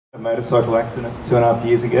A motorcycle accident 2.5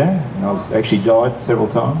 years ago, and I was actually died several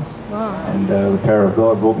times. Wow. And the power of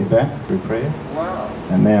God brought me back through prayer. Wow.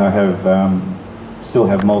 And now I have still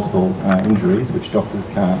have multiple injuries which doctors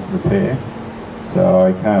can't repair. So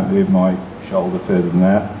I can't move my shoulder further than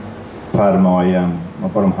that. Part of my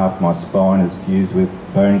bottom half of my spine is fused with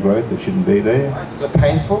bone growth that shouldn't be there. Is it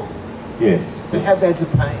painful? Yes. So how bad's the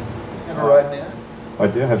pain? Have it right now? I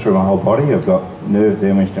do have through my whole body. I've got nerve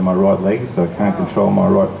damage to my right leg, so I can't control my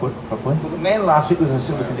right foot properly. Well, the man last week was in a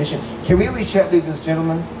similar condition. Can we reach out to this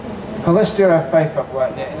gentleman? Come, let's stir our faith up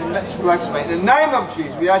right now. And then just relax, mate. In the name of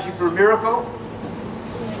Jesus, we ask you for a miracle.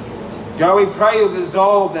 God, we pray you'll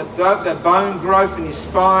dissolve that bone growth in your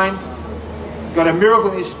spine. Got a miracle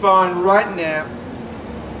in his spine right now.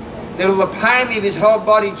 That all the pain leave his whole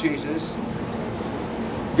body, Jesus.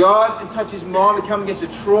 God, and touch his mind. We come against the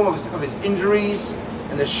trauma of his injuries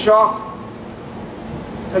and the shock.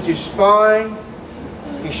 Touch his spine,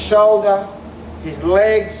 his shoulder, his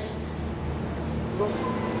legs. Look.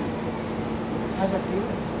 How's that feel?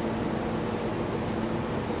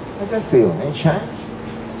 How's that feel? Any change?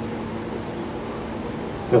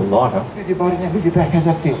 Feel lighter. Move your body now, move your back. How's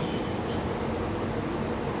that feel?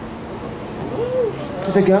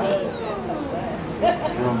 How's it go?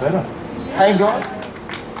 Feeling better. Pain gone?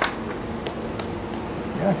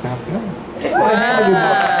 Yeah, I can't feel it. That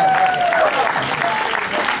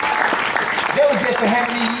was after how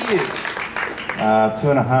many years?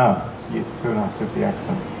 2.5. 2.5 since the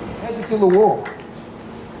accident. How's it feel to walk?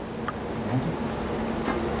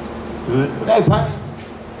 It's good. No pain.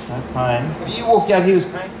 No pain. When you walked out here, it was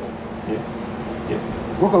painful. Yes. Yes.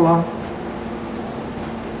 Walk along.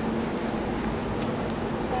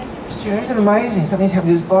 Isn't it amazing? Something's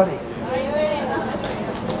happened to his body.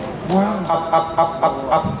 Wow.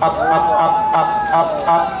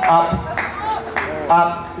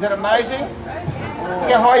 Up. Is that amazing?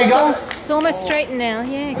 Look how high you got? It's almost straightened now,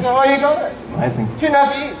 yeah. Look how high you got? It's amazing.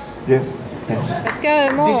 2.5 years. Yes. Yes. Let's go,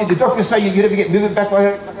 more. Did the doctor say you'd ever get moved back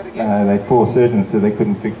like that again? They 4 surgeons said they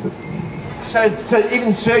couldn't fix it. So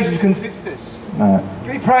even surgeons couldn't fix this? No.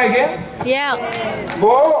 Can we pray again? Yeah.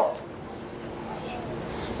 4.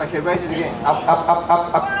 Okay, raise it again. Up.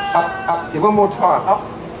 Yeah, one more time. Up.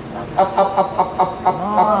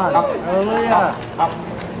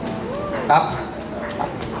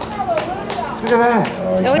 Look at that.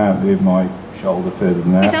 I can't move my shoulder further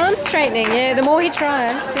than that. His arm's straightening, yeah. The more he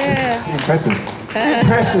tries, yeah. Impressive.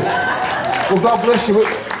 Impressive. Well, God bless you.